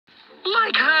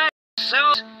Like high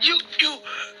so you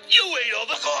ate all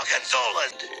the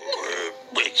gorgonzolas.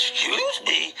 Excuse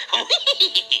me.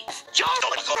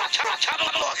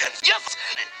 Yes.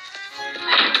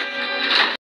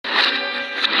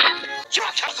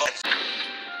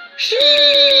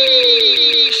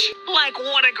 Sheesh. Like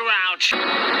what a grouch.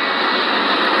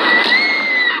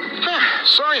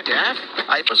 Sorry, Dad.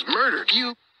 I was murdered.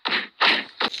 You...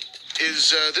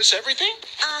 Is, this everything?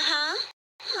 Uh-huh.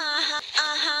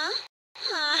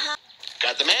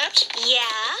 Got the maps?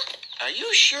 Yeah? Are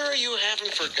you sure you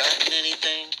haven't forgotten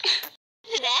anything?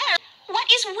 There.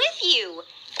 What is with you?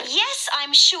 Yes,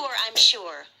 I'm sure.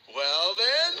 Well,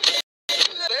 then...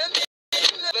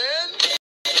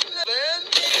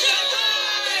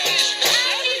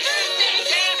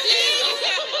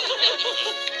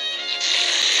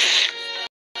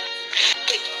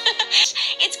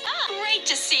 It's great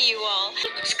to see you all.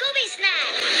 Scooby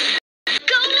snack!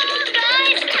 Go on,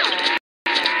 guys!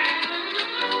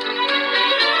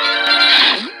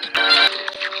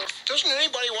 Doesn't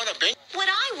anybody want a bing? What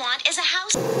I want is a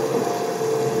house.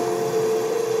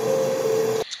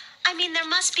 I mean, there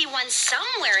must be one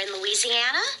somewhere in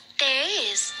Louisiana. There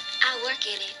is. I work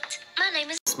in it. My name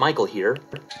is... It's Michael here.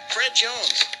 Fred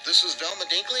Jones. This is Velma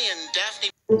Dinkley and Daphne...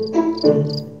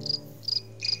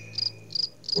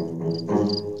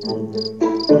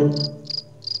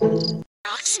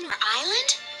 Roxmore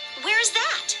Island? Where's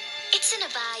that? It's in a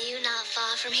bayou not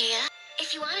far from here.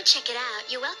 If you want to check it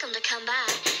out, you're welcome to come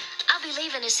by. I'll be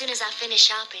leaving as soon as I finish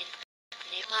shopping.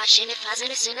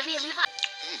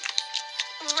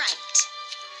 Right.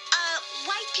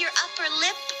 Wipe your upper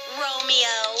lip,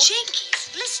 Romeo.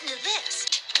 Jinkies, listen to this.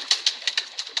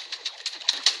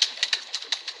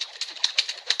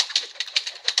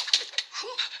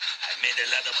 I made a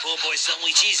lot of po' boy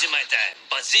sandwiches in my time,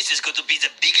 but this is going to be the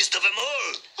biggest of them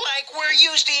all. Like we're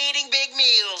used to eating big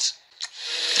meals.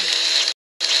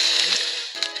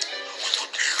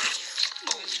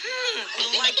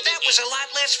 Like that was a lot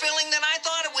less filling than I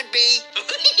thought it would be.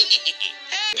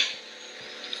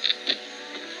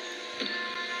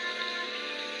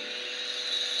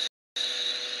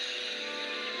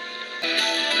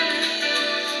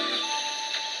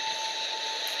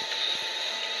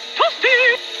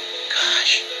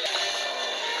 Gosh.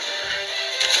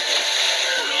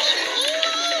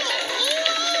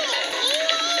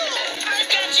 I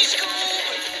got you, Scoob.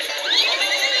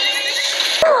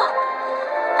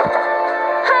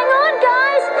 Hang on,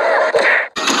 guys!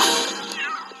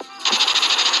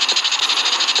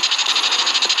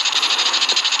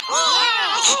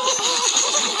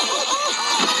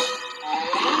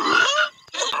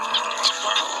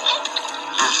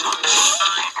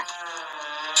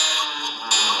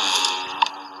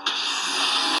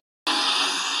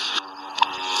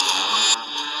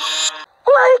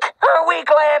 Are we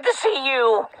glad to see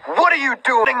you? What are you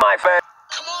doing, my friend?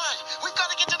 Come on, we've got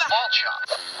to get to the ball shop.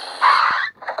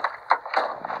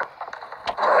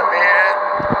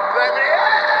 Let me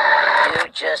in.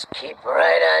 You just keep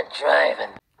right on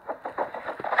driving.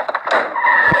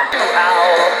 Ow.